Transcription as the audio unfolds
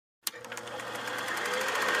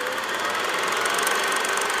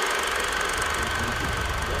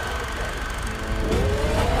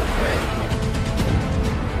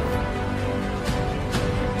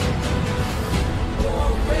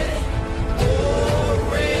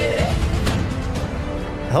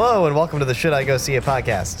Hello and welcome to the Should I Go See It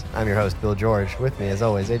podcast. I'm your host, Bill George. With me, as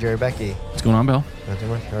always, AJ Rebecki. What's going on, Bill? Not too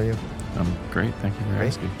much. How are you? I'm great. Thank you for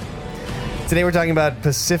asking. Today we're talking about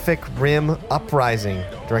Pacific Rim Uprising,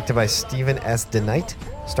 directed by Stephen S. DeKnight,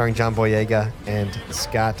 starring John Boyega and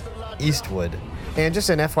Scott Eastwood. And just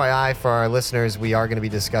an FYI for our listeners, we are going to be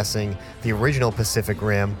discussing the original Pacific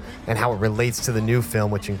Rim and how it relates to the new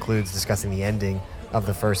film, which includes discussing the ending of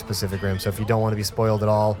the first Pacific Rim. So if you don't want to be spoiled at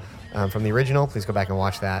all from the original, please go back and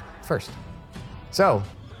watch that first. So,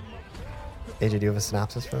 AJ, do you have a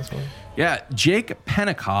synopsis for this one? Yeah, Jake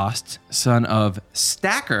Pentecost, son of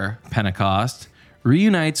Stacker Pentecost,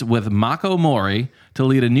 reunites with Mako Mori to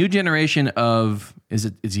lead a new generation of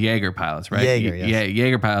it's Jaeger pilots, right? Jaeger, yes. Yeah,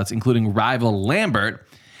 Jaeger pilots, including rival Lambert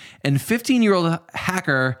and 15-year-old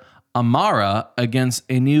hacker Amara against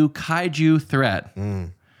a new kaiju threat.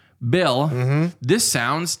 Bill, this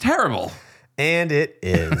sounds terrible. And it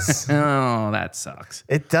is. Oh, that sucks.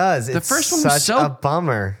 It does. The It's first one was such so a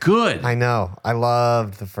bummer. Good. I know. I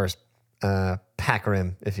loved the first Pac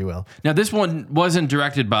Rim, if you will. Now, this one wasn't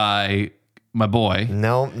directed by my boy.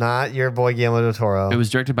 No, not your boy Guillermo del Toro. It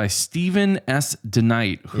was directed by Stephen S.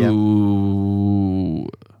 DeKnight, who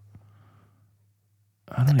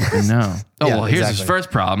I don't even know. Oh, Yeah, well, here's his exactly.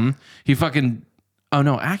 first problem. He fucking. Oh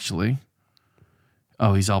no, actually.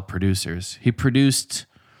 Oh, he's all producers. He produced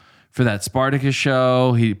for that Spartacus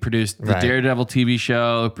show. He produced the Right. Daredevil TV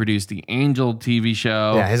show. Produced the Angel TV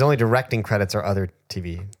show. Yeah, his only directing credits are other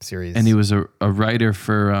TV series. And he was a writer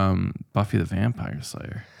for Buffy the Vampire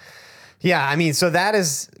Slayer. Yeah, I mean, so that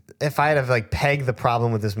is, if I had to like peg the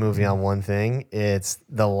problem with this movie on one thing, it's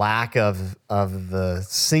the lack of the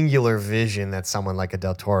singular vision that someone like a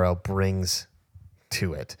Del Toro brings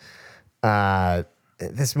to it.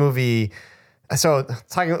 This movie. So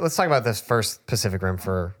let's talk about this first Pacific Rim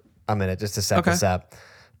for a minute, just to set this up.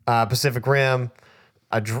 Pacific Rim,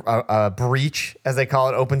 a breach, as they call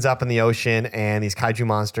it, opens up in the ocean, and these kaiju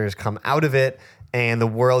monsters come out of it, and the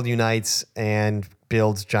world unites and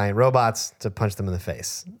builds giant robots to punch them in the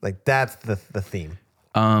face. Like, that's the theme.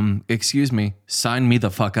 Excuse me, sign me the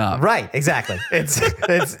fuck up. Right, exactly.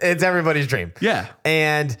 It's everybody's dream. Yeah.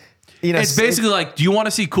 And, you know, It's basically like, do you want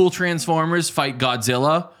to see cool Transformers fight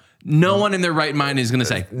Godzilla? No one in their right mind is going to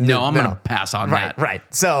say, no, I'm going to pass on that. Right.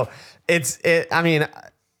 So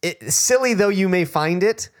silly though you may find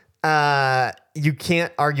it, you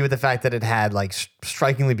can't argue with the fact that it had like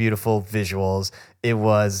strikingly beautiful visuals. It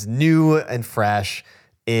was new and fresh.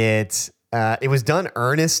 It was done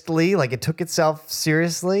earnestly, like it took itself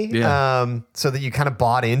seriously. Yeah. So that you kind of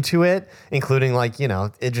bought into it, including like, you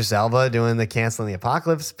know, Idris Elba doing the canceling the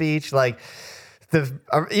apocalypse speech. Like,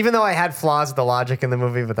 even though I had flaws with the logic in the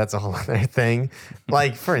movie, but that's a whole other thing.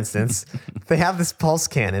 Like, for instance, they have this pulse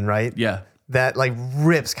cannon, right? Yeah. That like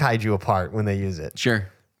rips kaiju apart when they use it. Sure.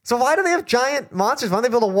 So why do they have giant monsters? Why don't they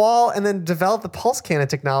build a wall and then develop the pulse cannon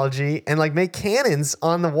technology and like make cannons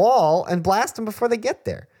on the wall and blast them before they get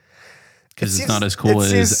there? Because it's not as cool it as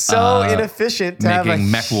seems so inefficient to have a making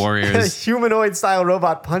mech warriors. humanoid style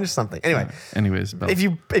robot punch something. Anyway, Anyways, Bill.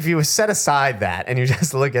 if you set aside that and you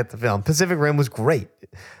just look at the film, Pacific Rim was great.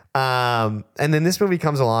 And then this movie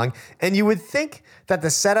comes along, and you would think that the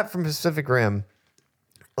setup from Pacific Rim,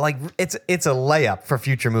 like it's a layup for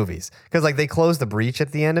future movies, because like they close the breach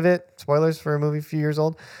at the end of it. Spoilers for a movie a few years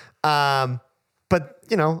old. But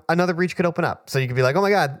you know, another breach could open up, so you could be like, oh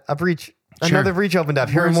my god, a breach. Sure. Another breach opened up.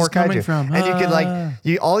 Here are Where's more this coming kaiju. from? And you could like,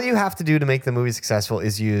 all you have to do to make the movie successful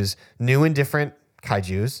is use new and different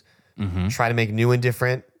kaijus, try to make new and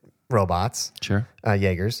different robots, Sure.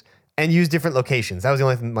 Jaegers, and use different locations. That was the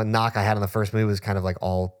only knock I had on the first movie, was kind of like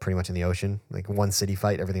all pretty much in the ocean, like one city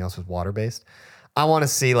fight. Everything else was water based. I want to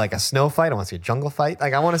see like a snow fight. I want to see a jungle fight.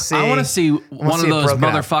 Like I want to see one of those broken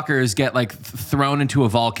up. motherfuckers get like thrown into a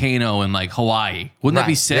volcano in like Hawaii. Wouldn't that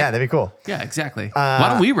be Right. sick? Yeah, that'd be cool. Yeah, exactly. Why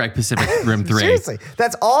don't we write Pacific Rim 3? Seriously,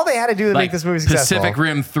 that's all they had to do to Like make this movie successful. Pacific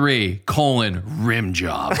Rim 3, rim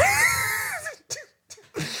job.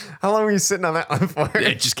 How long were you sitting on that one for?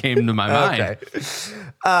 It just came to my mind. Okay. It's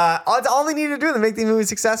all they needed to do to make the movie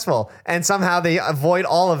successful, and somehow they avoid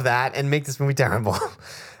all of that and make this movie terrible.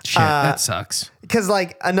 Shit, that sucks. Because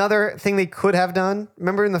like another thing they could have done,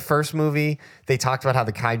 remember in the first movie, they talked about how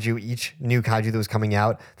the kaiju, each new kaiju that was coming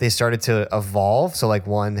out, they started to evolve. So like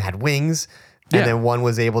one had wings, and Yeah. then one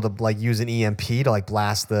was able to like use an EMP to like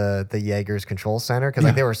blast the Jaeger's control center. Because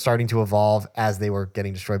like they were starting to evolve as they were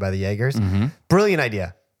getting destroyed by the Jaegers. Brilliant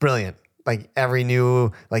idea. Brilliant. Like every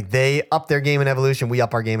new, like they up their game in evolution, we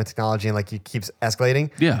up our game in technology, and like it keeps escalating.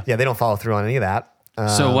 Yeah. Yeah, they don't follow through on any of that.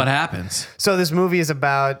 So what happens? So this movie is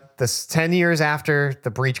about this 10 years after the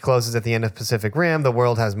breach closes at the end of Pacific Rim. The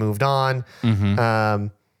world has moved on.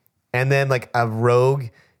 and then like a rogue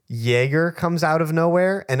Jaeger comes out of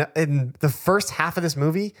nowhere, and the first half of this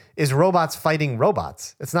movie is robots fighting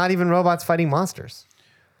robots. It's not even robots fighting monsters.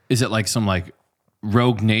 Is it like some like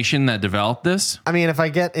rogue nation that developed this? I mean, if I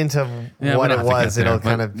get into Yeah, what we it don't have to was, get there, it'll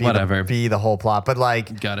kind but of be whatever. be the whole plot. But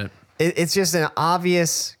like, Got it. it's just an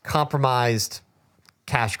obvious compromised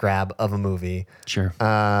cash grab of a movie. Sure.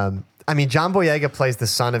 I mean, John Boyega plays the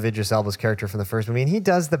son of Idris Elba's character from the first movie, and he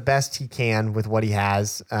does the best he can with what he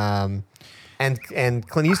has. And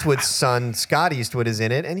Clint Eastwood's son, Scott Eastwood, is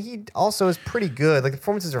in it, and he also is pretty good. Like, the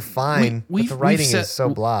performances are fine, but the writing is so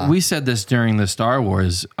blah. We said this during the Star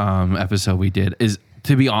Wars episode we did. Is,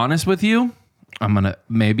 to be honest with you, I'm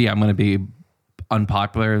gonna be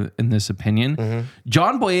unpopular in this opinion. Mm-hmm.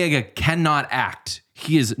 John Boyega cannot act.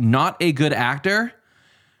 He is not a good actor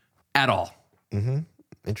at all.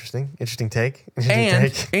 Interesting take.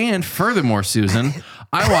 And furthermore, Susan,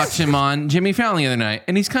 I watched him on Jimmy Fallon the other night,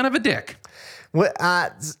 and he's kind of a dick. What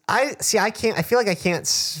I can't. I feel like I can't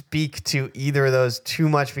speak to either of those too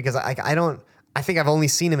much because I don't. I think I've only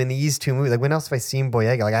seen him in these two movies. Like, when else have I seen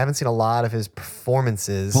Boyega? Like, I haven't seen a lot of his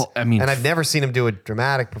performances. Well, I mean, and I've never seen him do a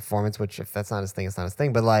dramatic performance. Which, if that's not his thing, it's not his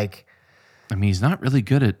thing. But like, I mean, he's not really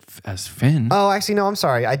good as Finn. oh, actually, no. I'm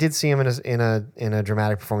sorry. I did see him in a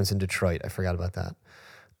dramatic performance in Detroit. I forgot about that.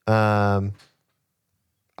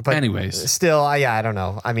 But anyways, still, I don't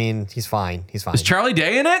know. I mean, he's fine. He's fine. is Charlie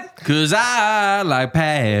Day in it? Cause I like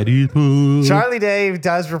Patty Pooh. Charlie Day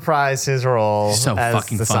does reprise his role So as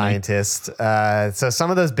fucking the funny. scientist. So some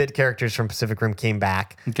of those bit characters from Pacific Rim came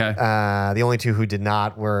back. Okay. The only two who did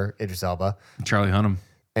not were Idris Elba Charlie Hunnam.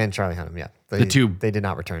 and Charlie Hunnam. Yeah, The two- they did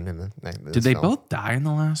not return in the. Did they both die in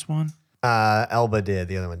the last one? Elba did.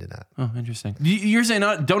 The other one did not. Oh, interesting. You're saying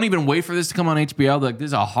don't even wait for this to come on HBO? Like, this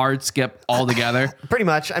is a hard skip altogether? Pretty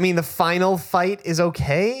much. I mean, the final fight is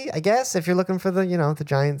okay, I guess, if you're looking for the the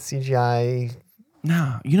giant CGI.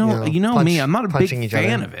 No, you know me. I'm not a big punching each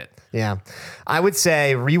fan other. of it. Yeah, I would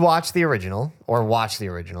say rewatch the original or watch the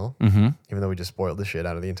original. Mm-hmm. Even though we just spoiled the shit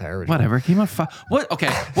out of the entire original. Whatever. Came out. What?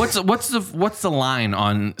 Okay. What's the line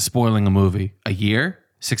on spoiling a movie? A year?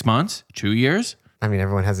 6 months? 2 years? I mean,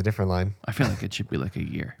 everyone has a different line. I feel like it should be like a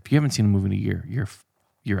year. If you haven't seen a movie in a year,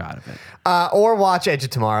 you're out of it. Or watch Edge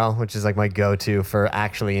of Tomorrow, which is like my go-to for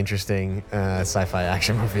actually interesting sci-fi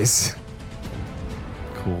action movies.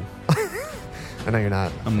 Cool. I know you're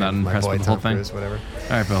not. I'm not My impressed boy, with the whole Tom thing. Cruise, whatever.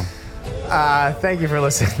 All right, Bill. Thank you for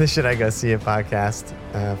listening to the Should I Go See It podcast.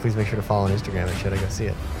 Please make sure to follow on Instagram at Should I Go See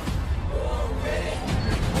It.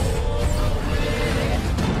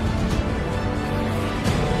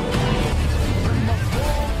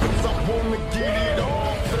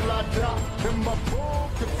 In my book,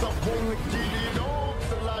 'cause I wanna get it on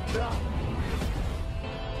till I die.